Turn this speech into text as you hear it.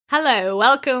Hello,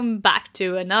 welcome back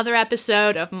to another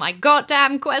episode of my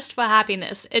goddamn quest for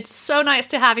happiness. It's so nice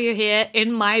to have you here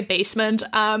in my basement.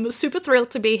 I'm super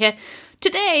thrilled to be here.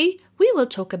 Today, we will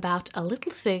talk about a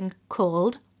little thing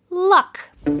called luck.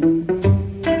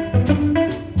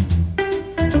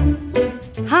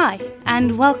 Hi,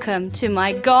 and welcome to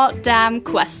my goddamn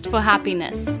quest for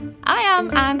happiness. I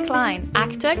am Klein,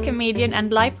 actor, comedian,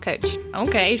 and life coach.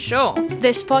 Okay, sure.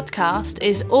 This podcast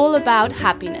is all about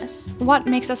happiness. What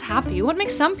makes us happy? What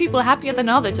makes some people happier than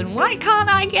others? And why can't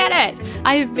I get it?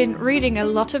 I've been reading a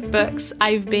lot of books.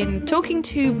 I've been talking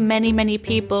to many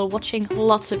people, watching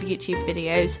lots of YouTube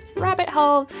videos, rabbit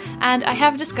hole, and I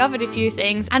have discovered a few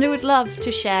things, and I would love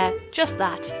to share just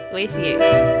that with you.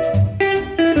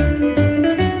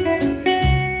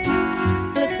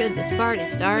 Get this party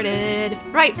started.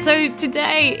 Right, so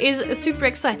today is a super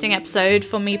exciting episode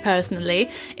for me personally.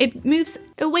 It moves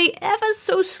away ever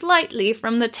so slightly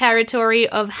from the territory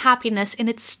of happiness in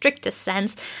its strictest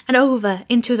sense and over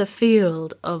into the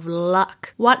field of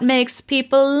luck. What makes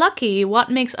people lucky?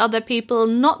 What makes other people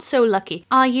not so lucky?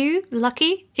 Are you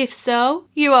lucky? If so,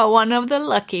 you are one of the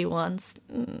lucky ones.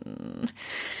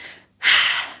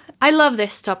 I love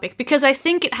this topic because I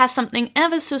think it has something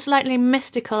ever so slightly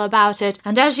mystical about it,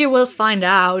 and as you will find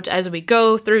out as we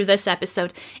go through this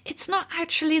episode, it's not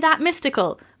actually that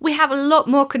mystical. We have a lot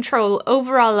more control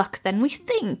over our luck than we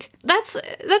think. That's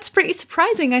pretty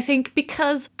surprising, I think,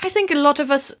 because I think a lot of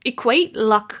us equate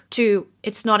luck to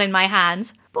it's not in my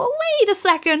hands. But wait a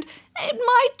second, it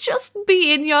might just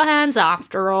be in your hands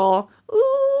after all.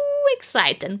 Ooh,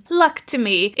 exciting. Luck to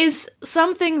me is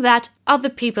something that other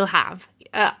people have.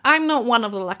 I'm not one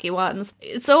of the lucky ones.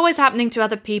 It's always happening to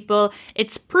other people.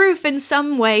 It's proof in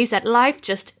some ways that life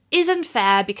just isn't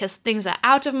fair because things are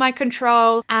out of my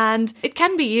control, and it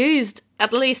can be used,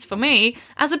 at least for me,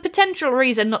 as a potential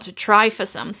reason not to try for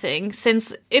something,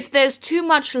 since if there's too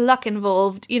much luck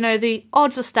involved, the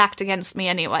odds are stacked against me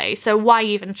anyway, so why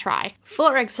even try?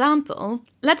 For example,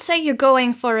 let's say you're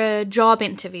going for a job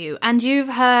interview and you've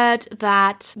heard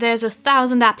that there's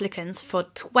 1,000 applicants for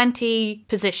 20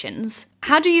 positions.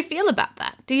 How do you feel about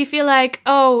that? Do you feel like,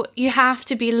 oh, you have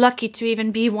to be lucky to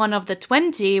even be one of the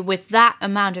 20 with that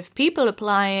amount of people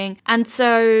applying? And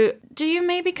so do you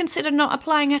maybe consider not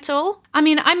applying at all? I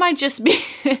mean, I might just be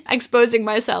exposing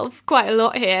myself quite a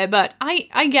lot here, but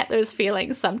I get those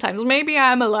feelings sometimes. Maybe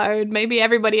I'm alone. Maybe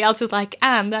everybody else is like,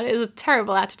 Anne, that is a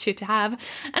terrible attitude to have.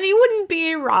 And you wouldn't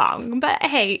be wrong. But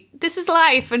hey, this is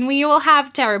life, and we all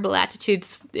have terrible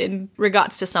attitudes in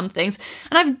regards to some things.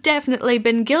 And I've definitely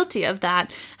been guilty of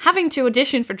that. Having to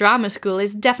audition for drama school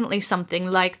is definitely something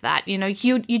like that.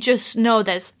 You just know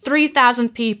there's 3,000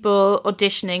 people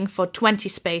auditioning for 20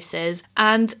 spaces,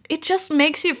 and it just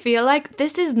makes you feel like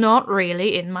this is not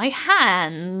really in my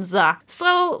hands.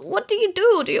 So what do you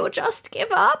do? Do you just give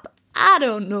up? I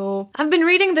don't know. I've been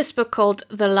reading this book called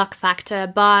The Luck Factor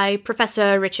by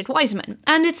Professor Richard Wiseman,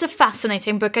 and it's a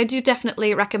fascinating book. I do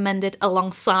definitely recommend it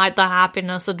alongside The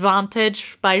Happiness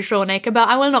Advantage by Sean Aker, but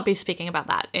I will not be speaking about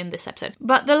that in this episode.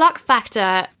 But The Luck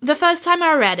Factor, the first time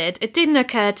I read it, it didn't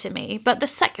occur to me, but the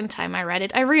second time I read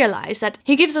it, I realized that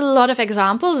he gives a lot of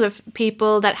examples of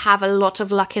people that have a lot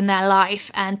of luck in their life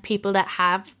and people that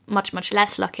have much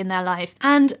less luck in their life.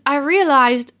 And I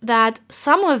realized that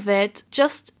some of it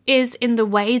just is in the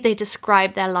way they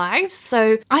describe their lives.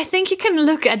 So I think you can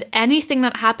look at anything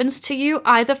that happens to you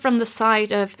either from the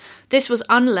side of this was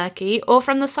unlucky or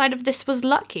from the side of this was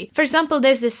lucky. For example,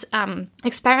 there's this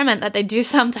experiment that they do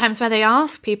sometimes where they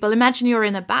ask people, imagine you're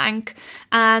in a bank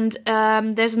and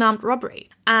there's an armed robbery,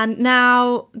 and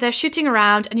now they're shooting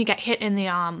around and you get hit in the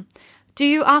arm. Do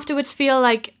you afterwards feel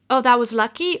like, oh, that was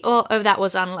lucky, or oh, that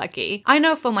was unlucky? I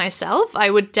know for myself,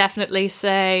 I would definitely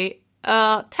say,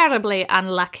 terribly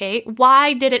unlucky.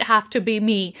 Why did it have to be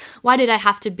me? Why did I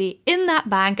have to be in that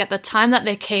bank at the time that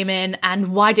they came in,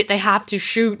 and why did they have to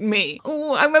shoot me?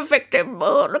 Oh, I'm a victim.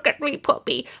 Oh, look at me,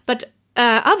 puppy. But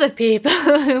other people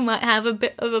who might have a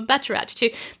bit of a better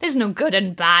attitude. There's no good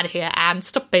and bad here, and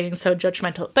stop being so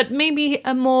judgmental. But maybe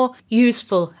a more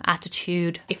useful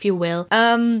attitude, if you will.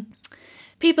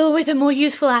 People with a more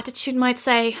useful attitude might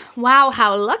say, wow,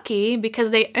 how lucky,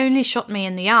 because they only shot me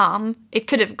in the arm. It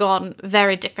could have gone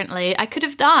very differently. I could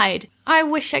have died. I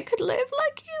wish I could live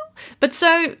like you. But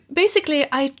so, basically,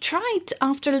 I tried,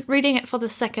 after reading it for the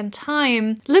second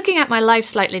time, looking at my life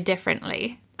slightly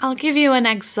differently. I'll give you an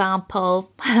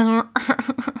example.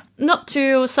 not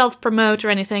to self-promote or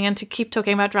anything and to keep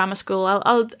talking about drama school.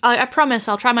 I promise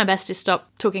I'll try my best to stop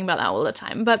talking about that all the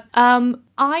time. But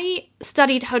I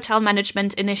studied hotel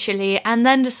management initially and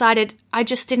then decided I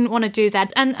just didn't want to do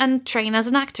that and train as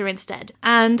an actor instead.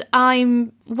 And I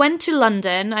went to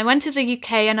London, I went to the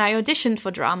UK and I auditioned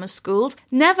for drama school,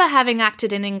 never having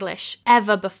acted in English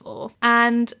ever before.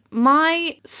 And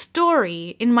my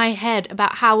story in my head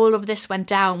about how all of this went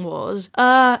down was,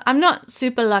 I'm not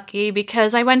super lucky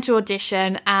because I went to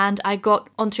audition and I got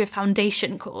onto a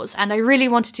foundation course and I really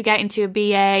wanted to get into a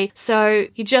BA. So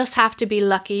you just have to be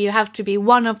lucky. You have to be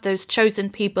one of those chosen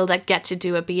people that get to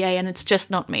do a BA, and it's just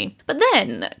not me. But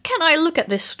then, can I look at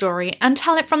this story and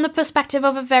tell it from the perspective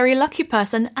of a very lucky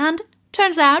person? And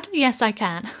turns out, yes, I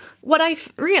can. What I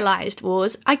realized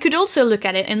was I could also look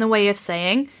at it in the way of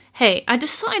saying, hey, I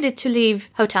decided to leave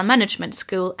hotel management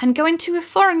school and go into a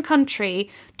foreign country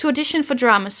to audition for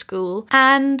drama school,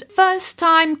 and first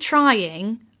time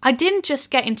trying, I didn't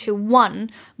just get into one,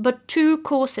 but 2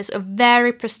 courses of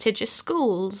very prestigious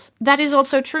schools. That is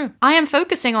also true. I am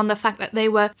focusing on the fact that they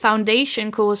were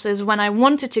foundation courses when I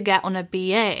wanted to get on a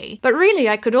BA. But really,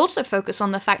 I could also focus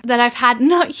on the fact that I've had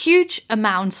not huge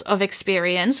amounts of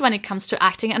experience when it comes to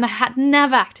acting, and I had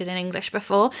never acted in English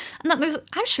before, and that was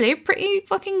actually pretty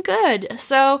fucking good.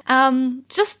 So,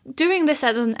 just doing this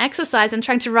as an exercise and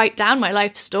trying to write down my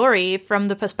life story from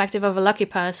the perspective of a lucky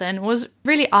person was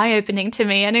really eye-opening to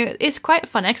me. And it's quite a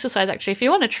fun exercise, actually. If you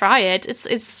want to try it,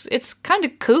 it's kind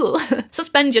of cool.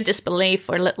 Suspend your disbelief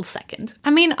for a little second.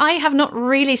 I mean, I have not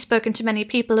really spoken to many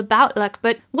people about luck,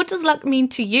 but what does luck mean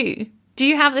to you? Do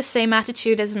you have the same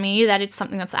attitude as me, that it's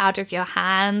something that's out of your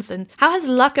hands? And how has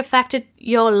luck affected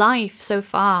your life so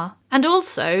far? And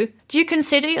also, do you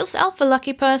consider yourself a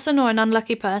lucky person or an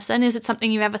unlucky person? Is it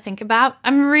something you ever think about?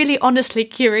 I'm really honestly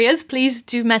curious. Please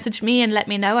do message me and let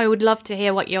me know. I would love to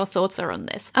hear what your thoughts are on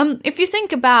this. If you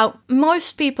think about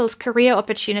most people's career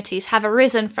opportunities have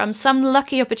arisen from some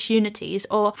lucky opportunities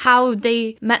or how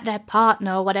they met their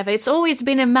partner or whatever. It's always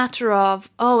been a matter of,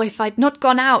 oh, if I'd not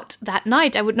gone out that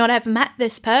night, I would not have met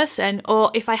this person.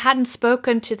 Or if I hadn't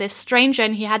spoken to this stranger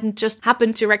and he hadn't just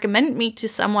happened to recommend me to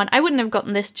someone, I wouldn't have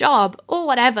gotten this job. Or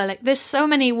whatever. Like, there's so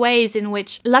many ways in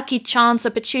which lucky chance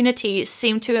opportunities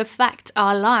seem to affect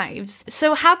our lives.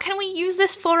 So how can we use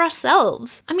this for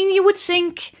ourselves? I mean, you would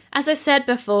think, as I said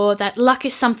before, that luck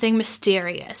is something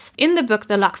mysterious. In the book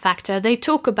The Luck Factor, they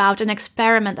talk about an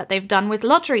experiment that they've done with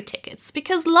lottery tickets,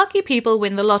 because lucky people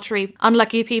win the lottery,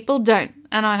 unlucky people don't.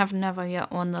 And I have never yet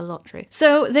won the lottery.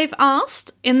 So they've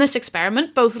asked, in this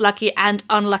experiment, both lucky and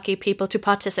unlucky people to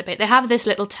participate. They have this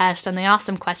little test and they ask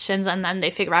them questions and then they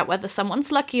figure out whether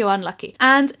someone's lucky or unlucky.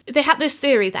 And they have this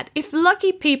theory that if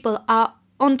lucky people are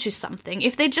onto something,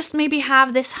 if they just maybe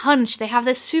have this hunch, they have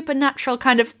this supernatural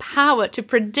kind of power to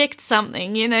predict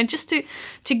something, you know, just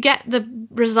to get the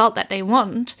result that they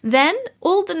want, then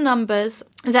all the numbers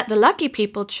that the lucky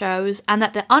people chose and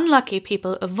that the unlucky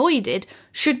people avoided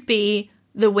should be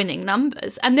the winning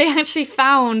numbers. And they actually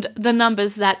found the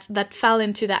numbers that fell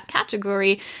into that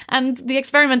category. And the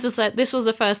experimenter said, this was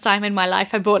the first time in my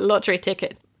life I bought a lottery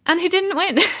ticket. And he didn't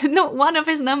win. Not one of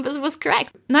his numbers was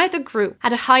correct. Neither group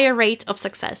had a higher rate of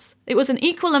success. It was an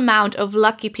equal amount of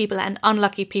lucky people and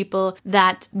unlucky people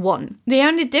that won. The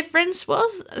only difference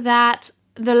was that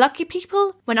the lucky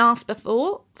people, when asked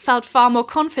before, felt far more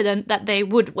confident that they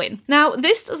would win. Now,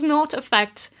 this does not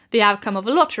affect the outcome of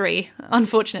a lottery,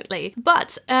 unfortunately.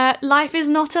 But life is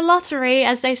not a lottery,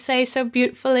 as they say so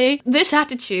beautifully. This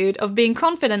attitude of being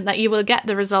confident that you will get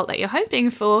the result that you're hoping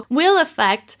for will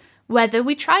affect whether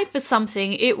we try for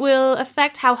something. It will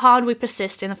affect how hard we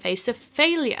persist in the face of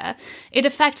failure. It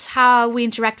affects how we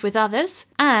interact with others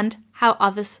and how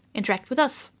others interact with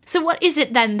us. So what is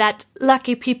it then that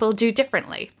lucky people do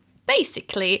differently?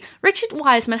 Basically, Richard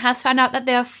Wiseman has found out that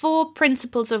there are 4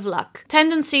 principles of luck.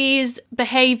 Tendencies,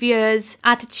 behaviors,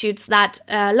 attitudes that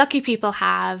lucky people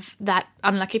have that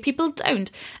unlucky people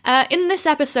don't. In this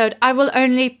episode, I will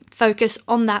only focus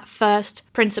on that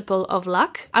first principle of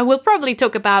luck. I will probably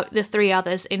talk about the 3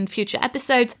 others in future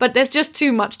episodes, but there's just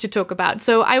too much to talk about.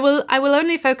 So I will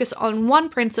only focus on one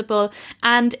principle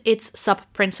and its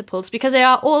sub-principles, because they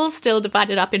are all still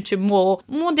divided up into more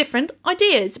different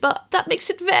ideas, but that makes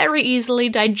it very easily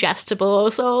digestible.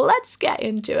 So let's get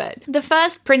into it. The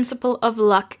first principle of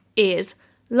luck is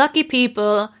lucky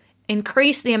people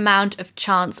increase the amount of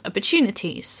chance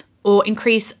opportunities, or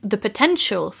increase the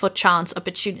potential for chance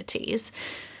opportunities.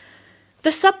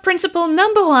 The sub-principle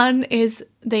number 1 is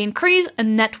they increase a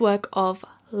network of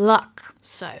luck.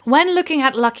 So, when looking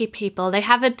at lucky people, they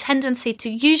have a tendency to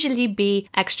usually be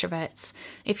extroverts.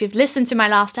 If you've listened to my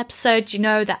last episode, you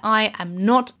know that I am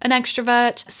not an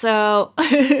extrovert, so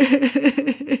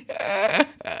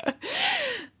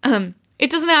it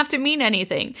doesn't have to mean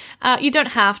anything. You don't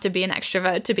have to be an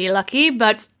extrovert to be lucky,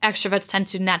 but extroverts tend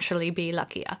to naturally be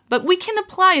luckier. But we can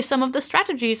apply some of the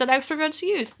strategies that extroverts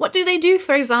use. What do they do,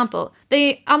 for example?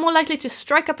 They are more likely to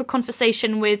strike up a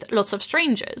conversation with lots of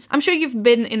strangers. I'm sure you've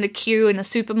been in a queue in a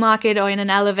supermarket or in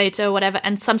an elevator or whatever,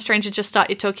 and some stranger just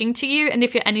started talking to you, and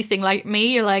if you're anything like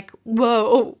me, you're like,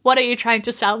 whoa, what are you trying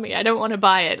to sell me? I don't want to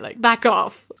buy it. Like, back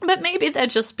off. But maybe they're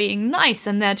just being nice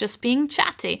and they're just being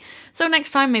chatty. So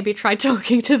next time, maybe try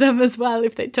talking to them as well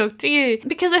if they talk to you.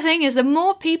 Because the thing is, the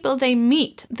more people they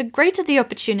meet, the greater the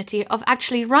opportunity of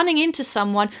actually running into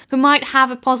someone who might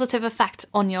have a positive effect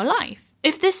on your life.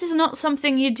 If this is not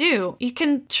something you do, you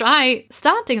can try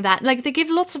starting that. Like, they give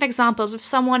lots of examples of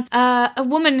someone, a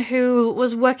woman who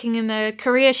was working in a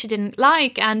career she didn't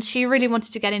like and she really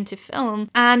wanted to get into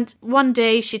film. And one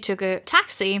day she took a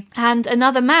taxi and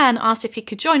another man asked if he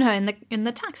could join her in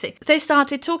the taxi. They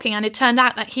started talking and it turned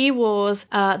out that he was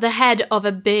the head of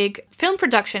a big film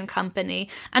production company.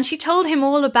 And she told him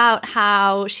all about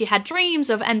how she had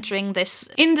dreams of entering this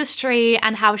industry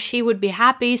and how she would be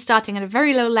happy starting at a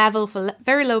very low level for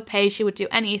very low pay. She would do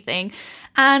anything.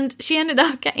 And she ended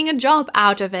up getting a job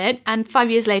out of it. And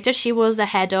 5 years later, she was the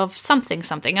head of something.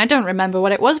 I don't remember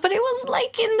what it was, but it was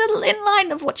like in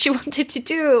line of what she wanted to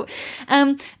do.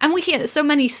 And we hear so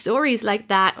many stories like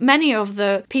that. Many of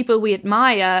the people we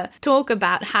admire talk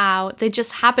about how they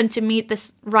just happen to meet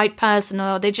this right person,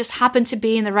 or they just happen to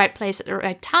be in the right place at the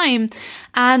right time.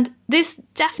 And this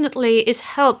definitely is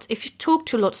helped if you talk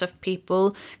to lots of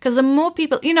people, because the more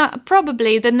people,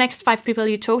 probably the next 5 people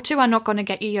you talk to are not going to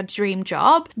get you your dream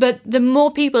job, but the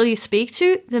more people you speak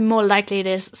to, the more likely it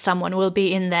is someone will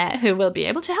be in there who will be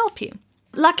able to help you.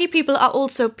 Lucky people are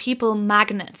also people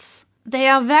magnets. They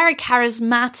are very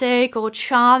charismatic or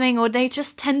charming, or they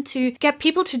just tend to get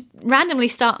people to randomly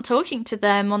start talking to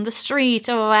them on the street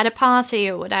or at a party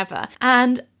or whatever.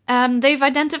 And they've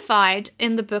identified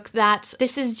in the book that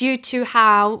this is due to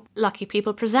how lucky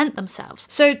people present themselves.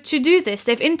 So to do this,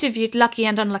 they've interviewed lucky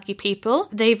and unlucky people.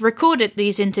 They've recorded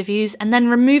these interviews and then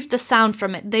removed the sound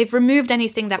from it. They've removed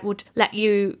anything that would let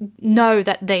you know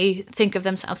that they think of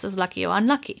themselves as lucky or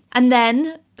unlucky. And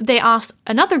then they asked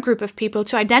another group of people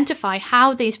to identify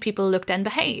how these people looked and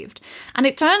behaved. And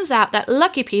it turns out that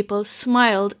lucky people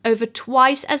smiled over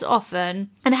twice as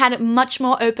often and had a much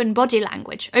more open body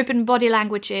language. Open body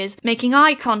language is making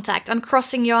eye contact,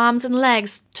 uncrossing your arms and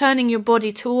legs, turning your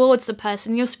body towards the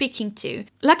person you're speaking to.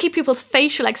 Lucky people's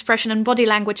facial expression and body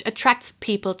language attracts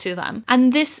people to them.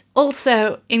 And this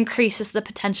also increases the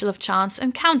potential of chance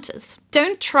encounters.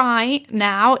 Don't try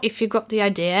now, if you got the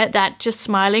idea that just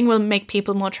smiling will make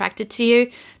people more attracted to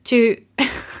you, to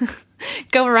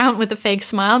go around with a fake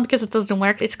smile, because it doesn't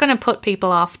work. It's going to put people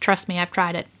off. Trust me, I've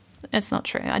tried it. It's not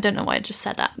true. I don't know why I just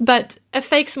said that. But a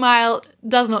fake smile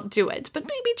does not do it. But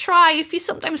maybe try, if you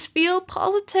sometimes feel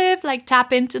positive, like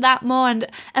tap into that more and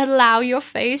allow your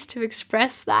face to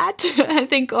express that. I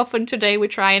think often today we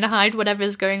try and hide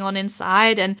whatever's going on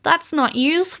inside, and that's not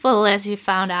useful, as you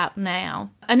found out now.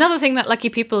 Another thing that lucky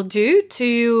people do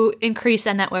to increase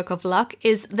their network of luck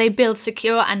is they build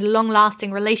secure and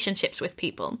long-lasting relationships with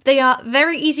people. They are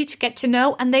very easy to get to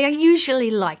know, and they are usually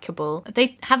likable.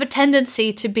 They have a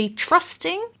tendency to be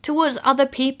trusting towards other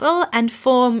people and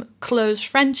form close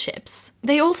friendships.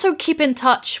 They also keep in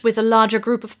touch with a larger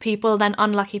group of people than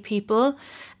unlucky people,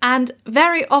 and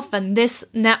very often this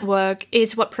network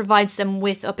is what provides them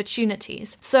with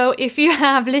opportunities. So if you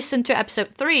have listened to episode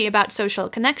 3 about social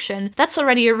connection, that's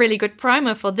already a really good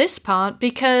primer for this part,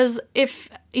 because if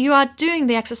you are doing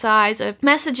the exercise of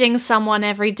messaging someone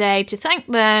every day to thank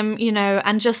them,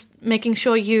 and just making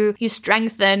sure you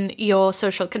strengthen your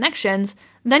social connections,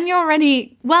 then you're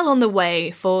already well on the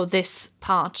way for this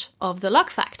part of the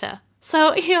luck factor.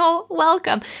 So you're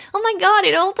welcome. Oh my god,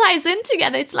 it all ties in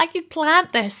together. It's like you planned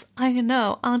this. I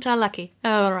know, aren't I lucky?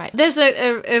 Oh, all right. There's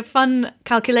a fun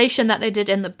calculation that they did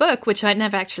in the book, which I'd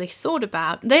never actually thought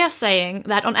about. They are saying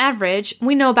that on average,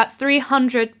 we know about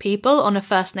 300 people on a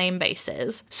first name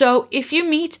basis. So if you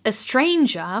meet a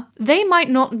stranger, they might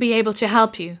not be able to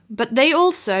help you, but they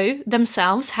also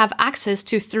themselves have access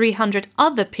to 300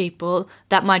 other people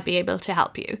that might be able to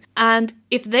help you. And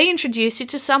if they introduce you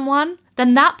to someone,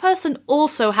 then that person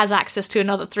also has access to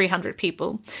another 300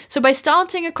 people. So by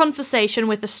starting a conversation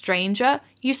with a stranger,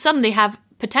 you suddenly have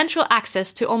potential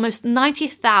access to almost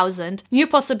 90,000 new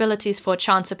possibilities for a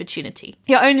chance opportunity.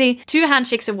 You're only 2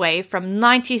 handshakes away from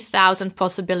 90,000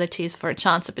 possibilities for a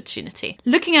chance opportunity.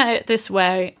 Looking at it this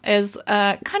way is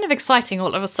kind of exciting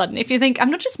all of a sudden. If you think,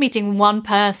 I'm not just meeting one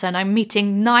person, I'm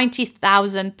meeting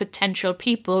 90,000 potential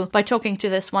people by talking to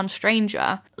this one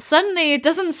stranger. Suddenly it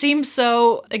doesn't seem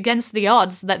so against the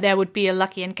odds that there would be a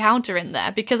lucky encounter in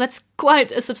there, because that's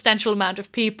quite a substantial amount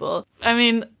of people. I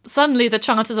mean, suddenly the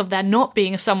chances of there not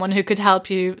being someone who could help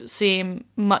you seem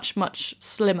much, much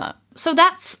slimmer. So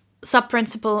that's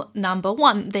sub-principle number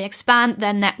 1. They expand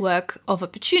their network of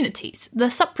opportunities. The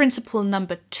sub-principle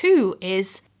number 2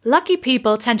 is lucky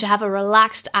people tend to have a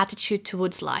relaxed attitude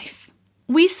towards life.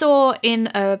 We saw in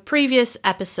a previous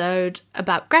episode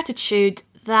about gratitude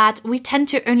that we tend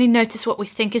to only notice what we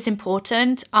think is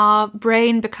important. Our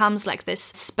brain becomes like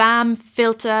this spam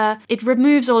filter. It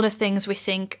removes all the things we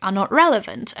think are not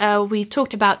relevant. We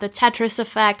talked about the Tetris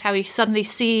effect, how you suddenly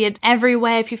see it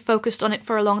everywhere if you focused on it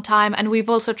for a long time. And we've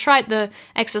also tried the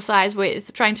exercise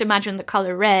with trying to imagine the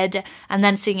color red and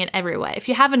then seeing it everywhere. If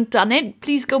you haven't done it,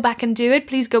 please go back and do it.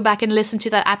 Please go back and listen to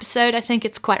that episode. I think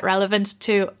it's quite relevant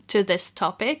to this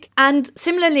topic. And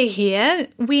similarly here,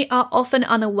 we are often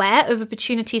unaware of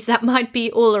opportunities that might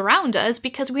be all around us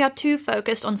because we are too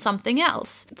focused on something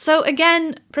else. So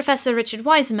again, Professor Richard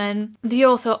Wiseman, the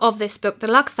author of this book,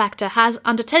 The Luck Factor, has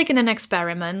undertaken an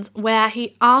experiment where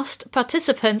he asked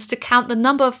participants to count the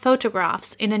number of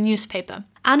photographs in a newspaper.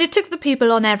 And it took the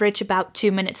people on average about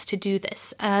 2 minutes to do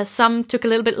this. Some took a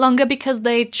little bit longer because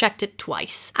they checked it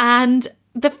twice. And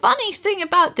the funny thing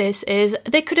about this is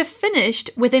they could have finished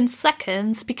within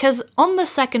seconds because on the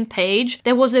second page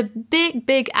there was a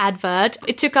big advert.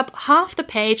 It took up half the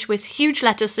page with huge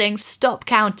letters saying, "Stop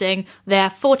counting, there are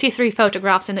 43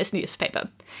 photographs in this newspaper."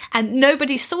 And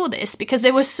nobody saw this because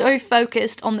they were so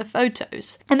focused on the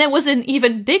photos. And there was an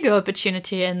even bigger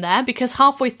opportunity in there because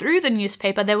halfway through the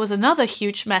newspaper there was another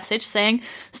huge message saying,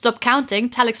 "Stop counting,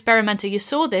 tell experimenter you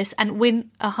saw this and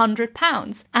win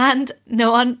 £100. And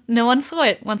no one saw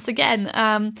it once again.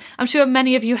 I'm sure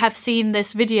many of you have seen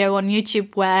this video on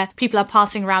YouTube where people are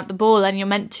passing around the ball and you're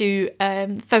meant to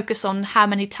focus on how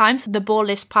many times the ball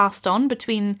is passed on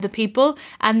between the people.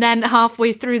 And then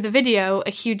halfway through the video,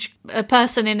 a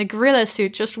person in a gorilla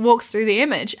suit just walks through the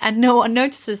image and no one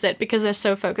notices it because they're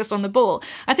so focused on the ball.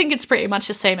 I think it's pretty much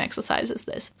the same exercise as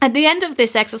this. At the end of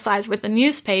this exercise with the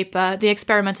newspaper, the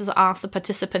experimenters asked the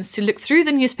participants to look through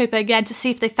the newspaper again to see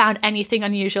if they found anything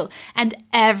unusual, and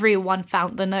everyone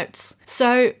found the notes.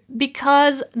 So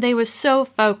because they were so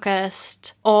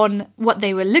focused on what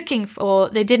they were looking for,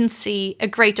 they didn't see a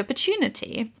great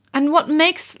opportunity. And what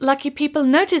makes lucky people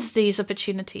notice these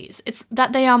opportunities? It's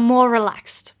that they are more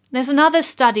relaxed. There's another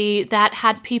study that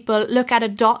had people look at a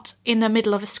dot in the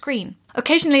middle of a screen.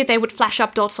 Occasionally they would flash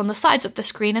up dots on the sides of the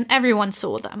screen and everyone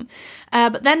saw them.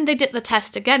 But then they did the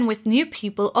test again with new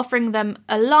people, offering them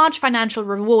a large financial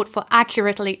reward for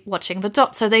accurately watching the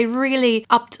dot. So they really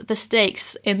upped the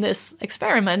stakes in this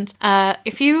experiment.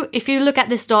 If you look at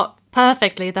this dot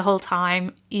perfectly the whole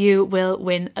time, you will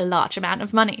win a large amount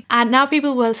of money. And now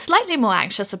people were slightly more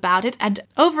anxious about it, and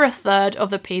over a third of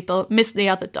the people missed the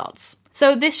other dots.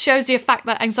 So this shows the effect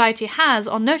that anxiety has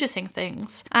on noticing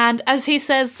things. And as he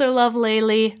says so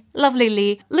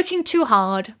lovelily, looking too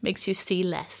hard makes you see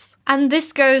less. And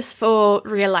this goes for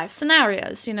real life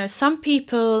scenarios. You know, some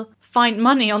people find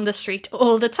money on the street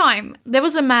all the time. There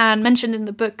was a man mentioned in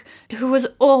the book who was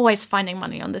always finding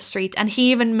money on the street, and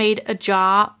he even made a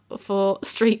jar for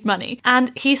street money.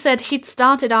 And he said he'd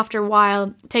started after a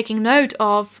while taking note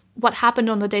of what happened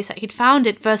on the days that he'd found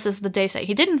it versus the days that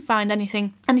he didn't find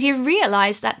anything. And he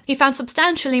realized that he found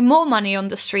substantially more money on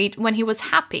the street when he was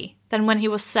happy than when he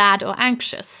was sad or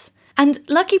anxious. And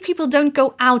lucky people don't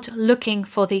go out looking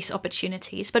for these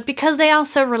opportunities, but because they are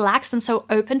so relaxed and so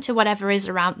open to whatever is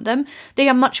around them, they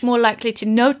are much more likely to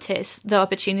notice the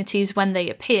opportunities when they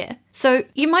appear. So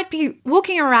you might be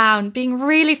walking around being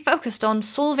really focused on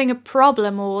solving a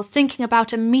problem or thinking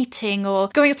about a meeting or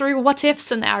going through what-if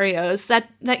scenarios that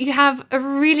you have a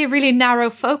really, really narrow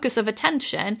focus of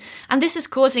attention, and this is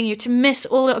causing you to miss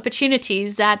all the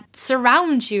opportunities that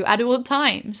surround you at all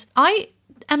times.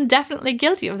 I'm definitely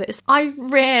guilty of this. I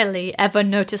rarely ever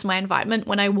notice my environment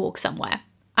when I walk somewhere.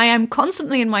 I am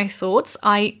constantly in my thoughts.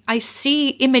 I see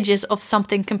images of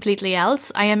something completely else.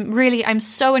 I'm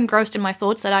so engrossed in my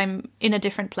thoughts that I'm in a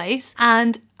different place.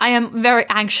 And I am very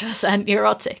anxious and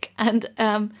neurotic. And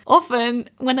often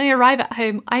when I arrive at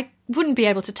home, I wouldn't be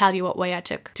able to tell you what way I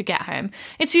took to get home.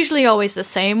 It's usually always the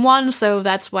same one, so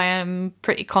that's why I'm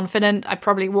pretty confident I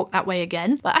probably walked that way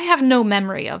again. But I have no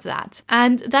memory of that.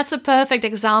 And that's a perfect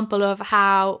example of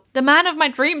how the man of my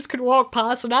dreams could walk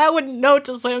past and I wouldn't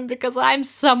notice him because I'm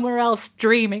somewhere else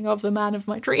dreaming of the man of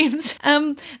my dreams.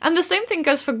 And the same thing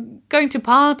goes for going to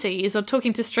parties or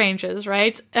talking to strangers,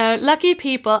 right? Lucky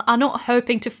people are not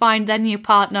hoping to find their new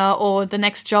partner or the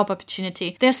next job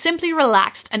opportunity. They're simply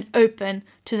relaxed and open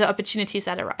to the opportunities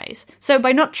that arise. So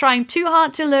by not trying too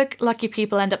hard to look, lucky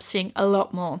people end up seeing a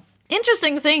lot more.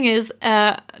 Interesting thing is,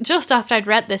 just after I'd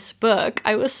read this book,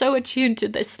 I was so attuned to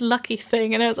this lucky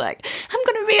thing, and I was like, I'm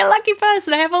going to be a lucky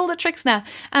person. I have all the tricks now.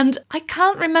 And I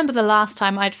can't remember the last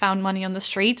time I'd found money on the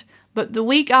street, but the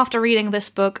week after reading this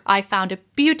book, I found a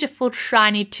beautiful,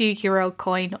 shiny €2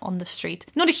 coin on the street.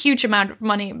 Not a huge amount of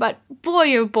money, but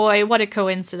boy, oh boy, what a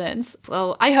coincidence.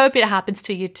 So I hope it happens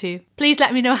to you too. Please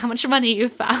let me know how much money you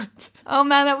found. Oh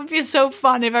man, that would be so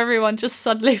fun if everyone just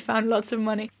suddenly found lots of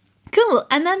money. Cool.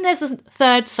 And then there's a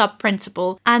third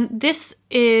sub-principle, and this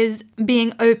is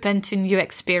being open to new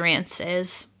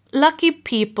experiences. Lucky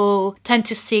people tend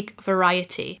to seek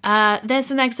variety.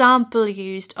 There's an example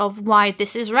used of why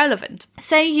this is relevant.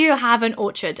 Say you have an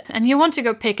orchard and you want to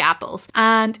go pick apples.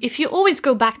 And if you always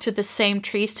go back to the same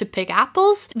trees to pick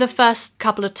apples, the first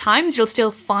couple of times you'll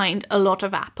still find a lot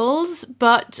of apples,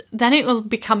 but then it will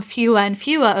become fewer and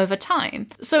fewer over time.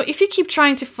 So if you keep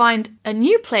trying to find a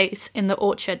new place in the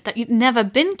orchard that you've never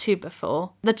been to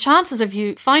before, the chances of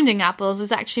you finding apples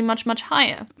is actually much, much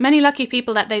higher. Many lucky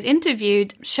people that they'd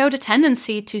interviewed showed a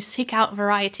tendency to seek out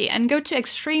variety and go to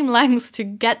extreme lengths to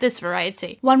get this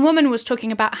variety. One woman was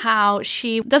talking about how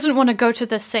she doesn't want to go to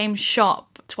the same shop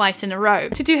twice in a row.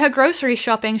 To do her grocery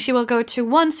shopping, she will go to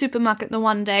one supermarket the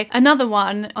one day, another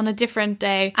one on a different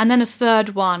day, and then a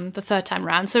third one the third time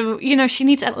round. So, she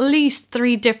needs at least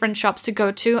 3 different shops to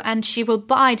go to, and she will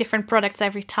buy different products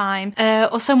every time.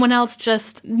 Or someone else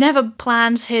just never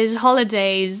plans his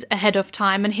holidays ahead of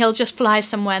time, and he'll just fly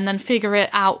somewhere and then figure it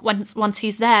out once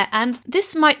he's there. And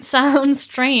this might sound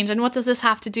strange, and what does this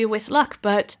have to do with luck?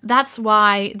 But that's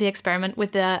why the experiment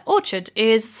with the orchard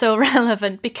is so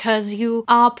relevant, because you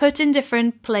are put in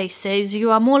different places,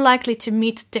 you are more likely to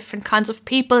meet different kinds of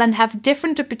people and have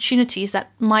different opportunities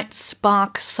that might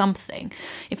spark something.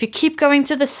 If you keep going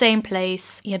to the same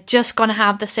place, you're just gonna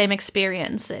have the same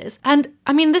experiences. And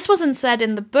I mean, this wasn't said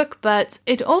in the book, but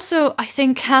it also, I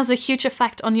think, has a huge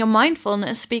effect on your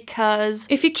mindfulness, because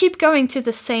if you keep going to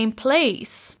the same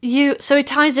place, so it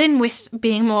ties in with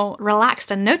being more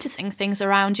relaxed and noticing things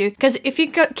around you. Because if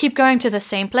you keep going to the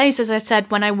same place, as I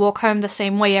said, when I walk home the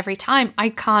same way every time, I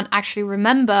can't actually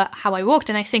remember how I walked.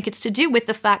 And I think it's to do with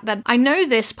the fact that I know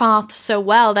this path so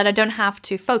well that I don't have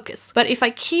to focus. But if I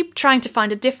keep trying to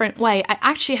find a different way, I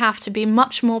actually have to be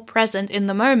much more present in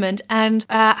the moment and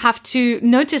have to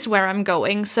notice where I'm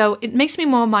going. So it makes me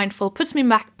more mindful, puts me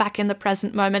back in the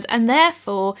present moment, and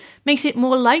therefore makes it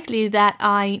more likely that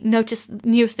I notice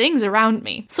new things around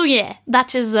me. So yeah,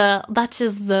 that is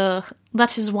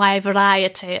why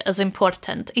variety is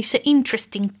important. It's an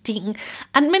interesting thing.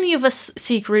 And many of us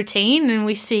seek routine, and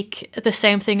we seek the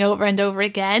same thing over and over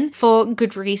again for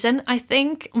good reason. I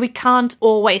think we can't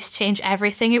always change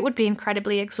everything. It would be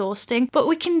incredibly exhausting, but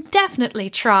we can definitely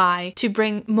try to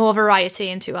bring more variety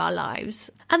into our lives.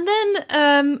 And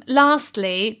then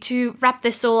lastly, to wrap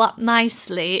this all up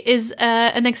nicely, is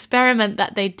an experiment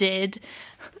that they did.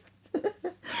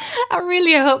 I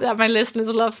really hope that my listeners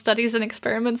love studies and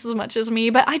experiments as much as me,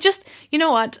 but you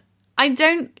know what? I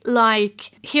don't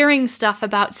like hearing stuff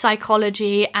about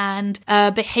psychology and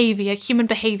human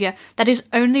behavior, that is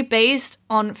only based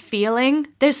on feeling.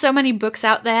 There's so many books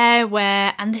out there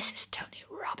and this is Tony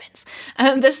Robbins.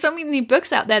 There's so many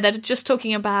books out there that are just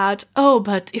talking about,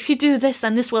 but if you do this,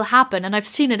 then this will happen. And I've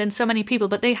seen it in so many people,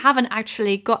 but they haven't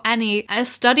actually got any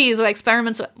studies or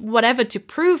experiments or whatever to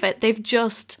prove it. They've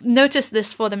just noticed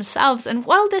this for themselves. And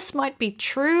while this might be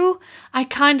true, I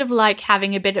kind of like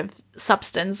having a bit of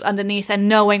substance underneath and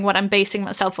knowing what I'm basing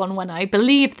myself on when I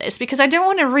believe this, because I don't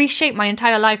want to reshape my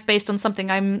entire life based on something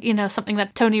something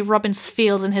that Tony Robbins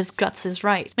feels in his guts is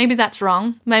right. Maybe that's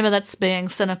wrong. Maybe that's being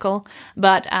cynical,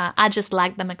 but I just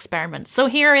like them experiments. So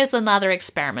here is another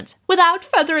experiment. Without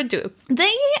further ado,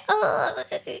 they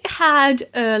had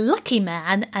a lucky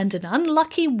man and an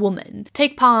unlucky woman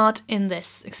take part in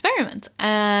this experiment,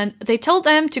 and they told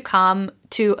them to come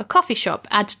to a coffee shop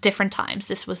at different times.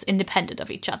 This was independent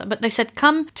of each other. But they said,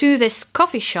 come to this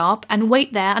coffee shop and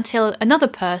wait there until another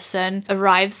person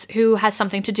arrives who has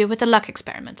something to do with the luck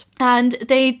experiment. And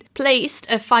they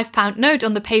placed a £5 note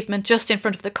on the pavement just in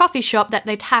front of the coffee shop that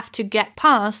they'd have to get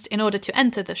past in order to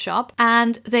enter the shop.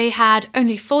 And they had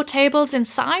only 4 tables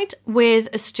inside with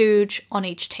a stooge on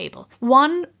each table.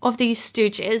 One of these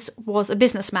stooges was a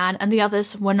businessman and the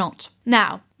others were not.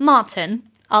 Now, Martin,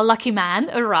 our lucky man,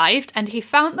 arrived and he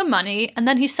found the money and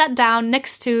then he sat down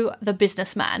next to the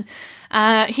businessman.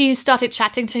 He started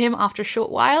chatting to him after a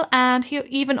short while and he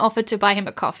even offered to buy him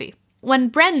a coffee. When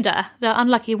Brenda, the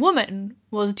unlucky woman,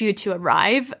 was due to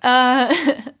arrive,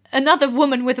 another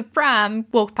woman with a pram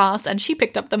walked past and she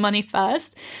picked up the money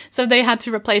first. So they had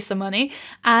to replace the money.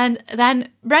 And then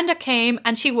Brenda came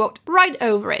and she walked right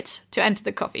over it to enter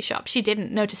the coffee shop. She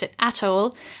didn't notice it at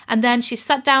all. And then she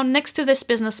sat down next to this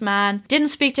businessman, didn't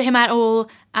speak to him at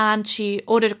all, and she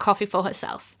ordered a coffee for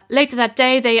herself. Later that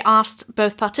day, they asked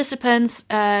both participants,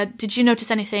 did you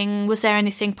notice anything? Was there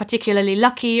anything particularly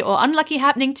lucky or unlucky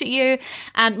happening to you?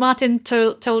 And Martin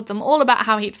told them all about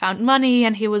how he'd found money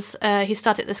and he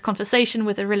started this conversation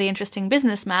with a really interesting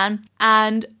businessman.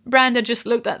 And Brenda just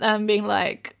looked at them being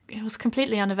like, it was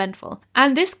completely uneventful.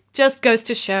 And this just goes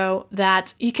to show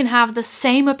that you can have the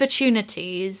same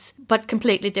opportunities, but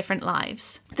completely different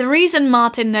lives. The reason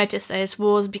Martin noticed this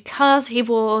was because he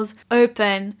was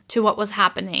open to what was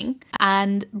happening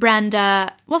and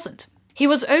Brenda wasn't. He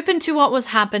was open to what was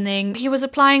happening. He was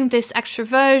applying this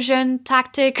extroversion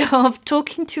tactic of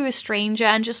talking to a stranger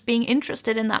and just being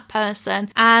interested in that person.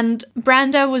 And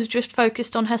Brenda was just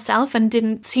focused on herself and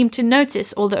didn't seem to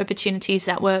notice all the opportunities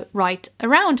that were right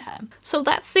around her. So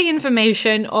that's the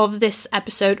information of this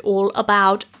episode all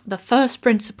about the first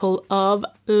principle of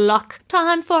luck.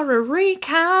 Time for a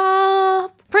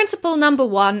recap. Principle number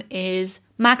 1 is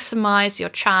maximize your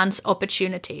chance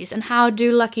opportunities. And how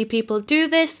do lucky people do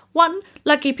this? 1,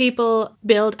 lucky people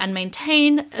build and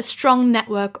maintain a strong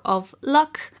network of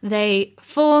luck. They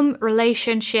form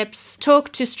relationships,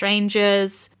 talk to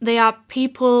strangers. They are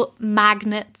people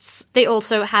magnets. They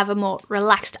also have a more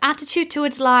relaxed attitude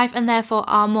towards life and therefore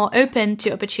are more open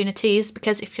to opportunities,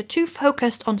 because if you're too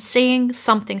focused on seeing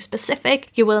something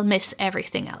specific, you will miss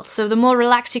everything else. So the more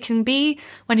relaxed you can be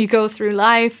when you go through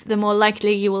life, the more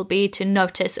likely you will be to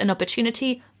notice an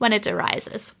opportunity when it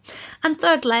arises. And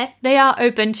thirdly, they are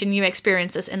open to new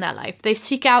experiences in their life. They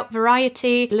seek out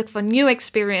variety, look for new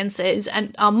experiences,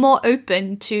 and are more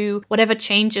open to whatever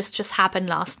changes just happen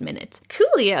last minute.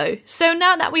 Coolio! So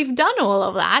now that we've done all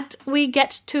of that, we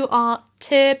get to our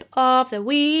tip of the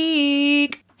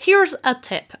week. Here's a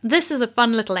tip. This is a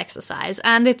fun little exercise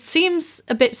and it seems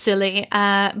a bit silly,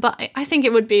 but I think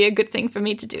it would be a good thing for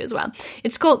me to do as well.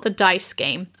 It's called the dice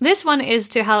game. This one is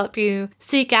to help you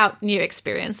seek out new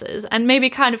experiences and maybe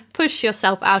kind of push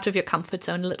yourself out of your comfort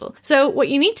zone a little. So what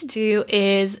you need to do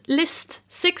is list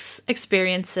 6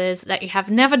 experiences that you have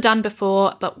never done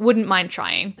before but wouldn't mind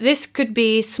trying. This could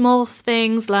be small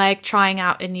things like trying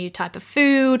out a new type of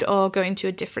food or going to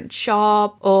a different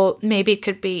shop, or maybe it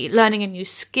could be learning a new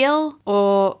skill,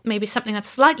 or maybe something that's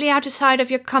slightly outside of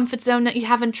your comfort zone that you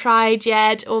haven't tried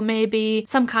yet, or maybe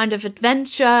some kind of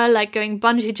adventure like going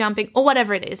bungee jumping or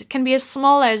whatever it is. It can be as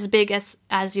small or as big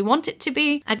as you want it to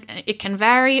be. It can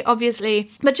vary, obviously,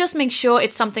 but just make sure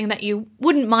it's something that you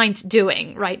wouldn't mind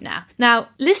doing right now. Now,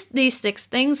 list these 6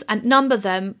 things and number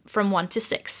them from 1 to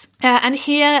 6. And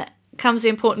here comes the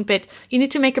important bit. You need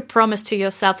to make a promise to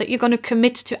yourself that you're going to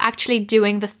commit to actually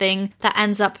doing the thing that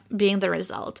ends up being the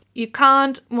result. You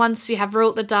can't, once you have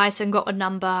rolled the dice and got a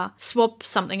number, swap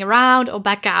something around or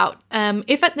back out.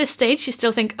 If at this stage you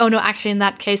still think, oh no, actually in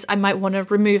that case I might want to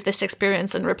remove this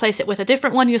experience and replace it with a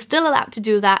different one, you're still allowed to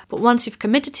do that. But once you've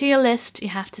committed to your list, you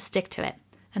have to stick to it.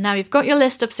 And now you've got your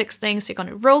list of 6 things, you're going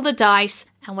to roll the dice,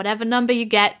 and whatever number you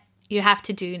get, you have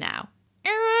to do now.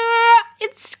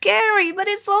 It's scary, but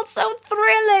it's also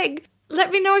thrilling.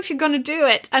 Let me know if you're going to do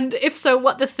it, and if so,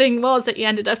 what the thing was that you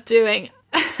ended up doing.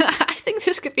 I think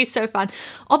this could be so fun.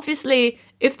 Obviously,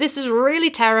 if this is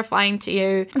really terrifying to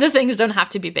you, the things don't have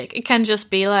to be big. It can just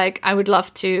be like, I would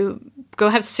love to go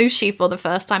have sushi for the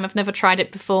first time. I've never tried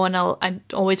it before, and I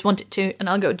always wanted to, and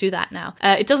I'll go do that now.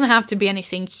 It doesn't have to be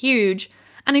anything huge.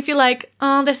 And if you're like,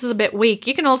 oh, this is a bit weak,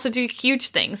 you can also do huge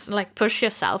things, like push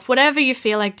yourself. Whatever you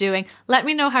feel like doing, let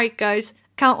me know how it goes.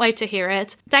 Can't wait to hear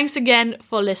it. Thanks again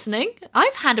for listening.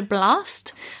 I've had a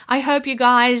blast. I hope you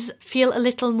guys feel a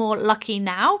little more lucky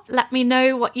now. Let me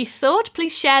know what you thought.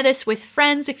 Please share this with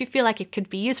friends if you feel like it could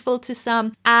be useful to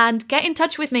some. And get in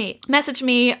touch with me. Message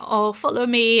me or follow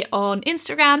me on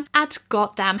Instagram at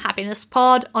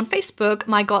goddamnhappinesspod, on Facebook,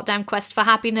 My Goddamn Quest for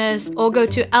Happiness, or go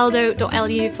to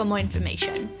eldo.lu for more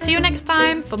information. See you next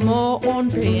time for more on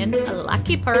being a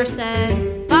lucky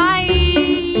person.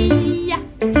 Bye!